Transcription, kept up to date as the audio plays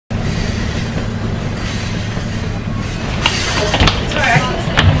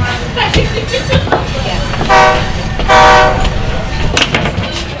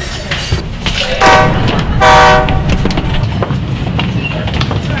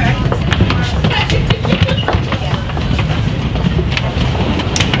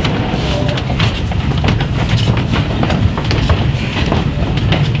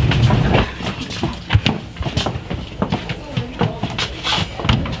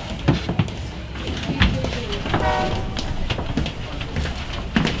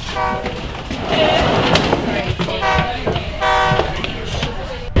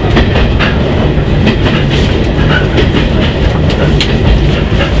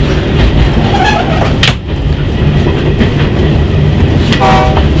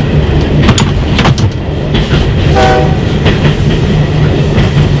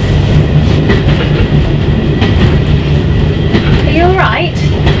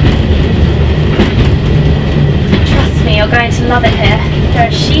you're going to love it here. There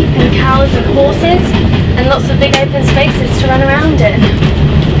are sheep and cows and horses, and lots of big open spaces to run around in.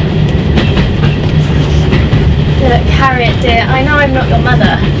 Look, Harriet dear, I know I'm not your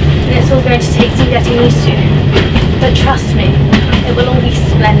mother, and it's all going to take some getting used to. But trust me, it will all be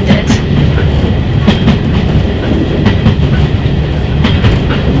splendid.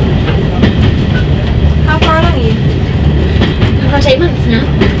 How far along are you? About 8 months now.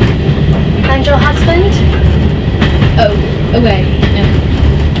 And your husband? Oh, away.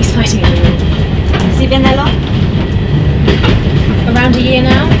 He's fighting at the war. Has he been there long? Around a year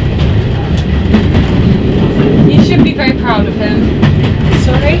now. You should be very proud of him.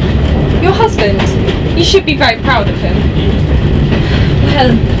 Sorry? Your husband. You should be very proud of him.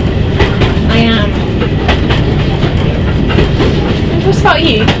 Well, I am. And what about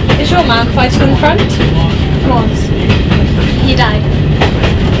you? Is your man fighting on the front? Was. He died.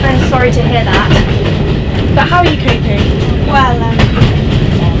 I'm sorry to hear that. But how are you coping? Well,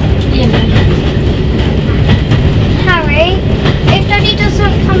 you know. Harry, if Daddy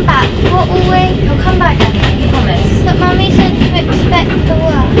doesn't come back, what will we? He'll come back, Annie, promise. But Mummy said to expect the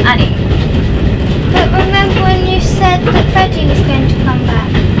worst. Annie. But remember when you said that Freddie was going to come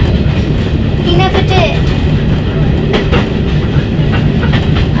back? He never did.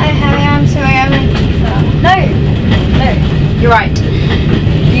 Oh, Harry, I'm sorry, I went too far. No, you're right.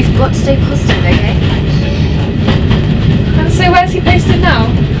 You've got to stay positive, okay? And so where's he posted now?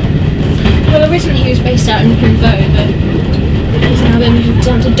 Well, originally he was based out in Pimvaux, but he's now been moved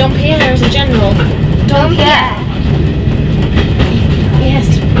down to Dompierre as a general. Dompierre?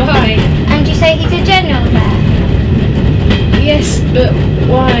 Yes, why? And you say he's a general there? Yes, but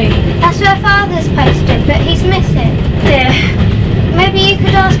why? That's where Father's posted, but he's missing. Dear. Maybe you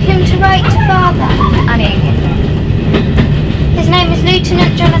could ask him to write to Father. Annie. His name is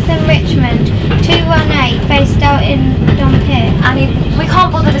Lieutenant Jonathan Richmond, 218, based out in Dompierre. Annie, we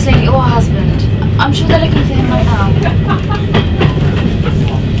can't bother this lady or her husband. I'm sure they're looking for him right now.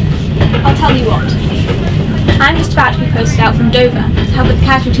 I'll tell you what. I'm just about to be posted out from Dover to help with the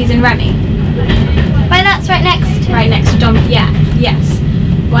casualties in Remy. Well, that's right next to Right next to Dompierre, yes.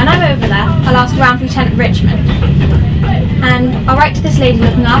 When I'm over there, I'll ask around for Lieutenant Richmond. And I'll write to this lady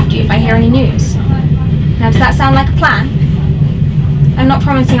looking after you if I hear any news. Now, does that sound like a plan? I'm not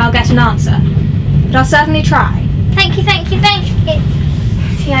promising I'll get an answer, but I'll certainly try. Thank you, thank you, thank you.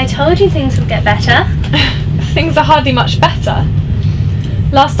 See, I told you things would get better. Things are hardly much better.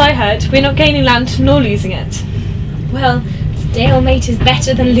 Last I heard, we're not gaining land nor losing it. Well, stalemate is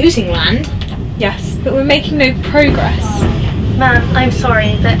better than losing land. Yes, but we're making no progress. Ma'am, I'm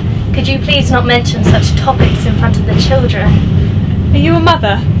sorry, but could you please not mention such topics in front of the children? Are you a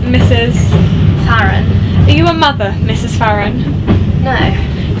mother, Mrs. Farron. Are you a mother, Mrs. Farron?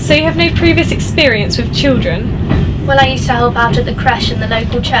 No. So you have no previous experience with children? Well, I used to help out at the creche in the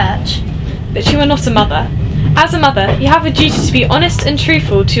local church. But you are not a mother. As a mother, you have a duty to be honest and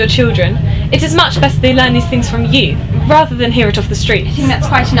truthful to your children. It is much better they learn these things from you, rather than hear it off the streets. I think that's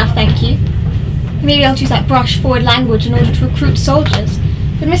quite enough, thank you. Maybe I'll use that brush forward language in order to recruit soldiers.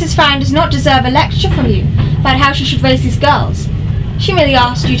 But Mrs. Farron does not deserve a lecture from you about how she should raise these girls. She merely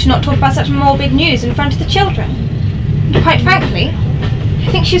asked you to not talk about such morbid news in front of the children. And quite frankly, I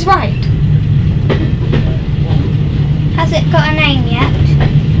think she's right. Has it got a name yet?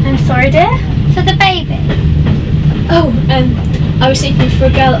 I'm sorry, dear? For the baby? Oh, I was thinking for a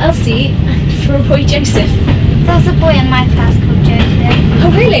girl Elsie and for a boy Joseph. There was a boy in my class called Joseph,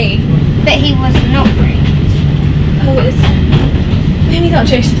 Oh, really? but he was not great. Oh, maybe not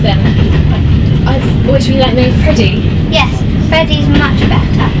Joseph then. I've always really liked the name Freddie. Yes, Freddie's much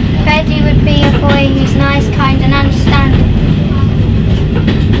better. Freddie would be a boy who's nice, kind and understanding.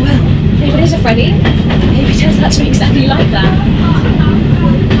 Well, if it is a Freddie, maybe it turns out to be exactly like that.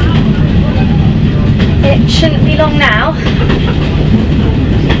 It shouldn't be long now.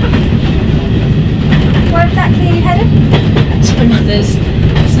 Where exactly are you headed? To my mother's.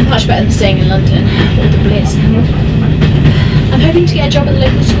 It's much better than staying in London, all the blitz and all. I'm hoping to get a job at the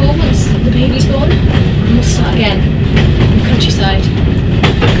local school once the baby's born, and we'll start again in the countryside.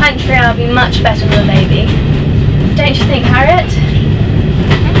 Country I'll be much better with a baby. Don't you think, Harriet?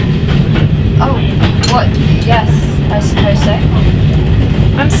 Oh, what? Yes, I suppose so.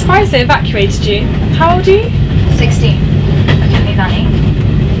 I'm surprised they evacuated you. How old are you? 16. I can leave Annie.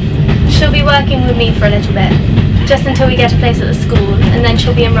 She'll be working with me for a little bit, just until we get a place at the school, and then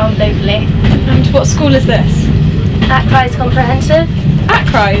she'll be enrolled locally. And what school is this? At Cry's Comprehensive?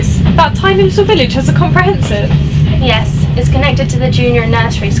 Ackrise? That tiny little village has a comprehensive. Yes, it's connected to the junior and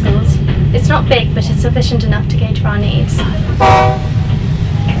nursery schools. It's not big, but it's sufficient enough to cater our needs.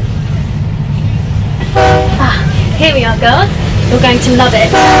 Here we are, girls. You're going to love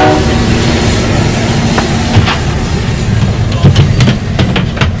it.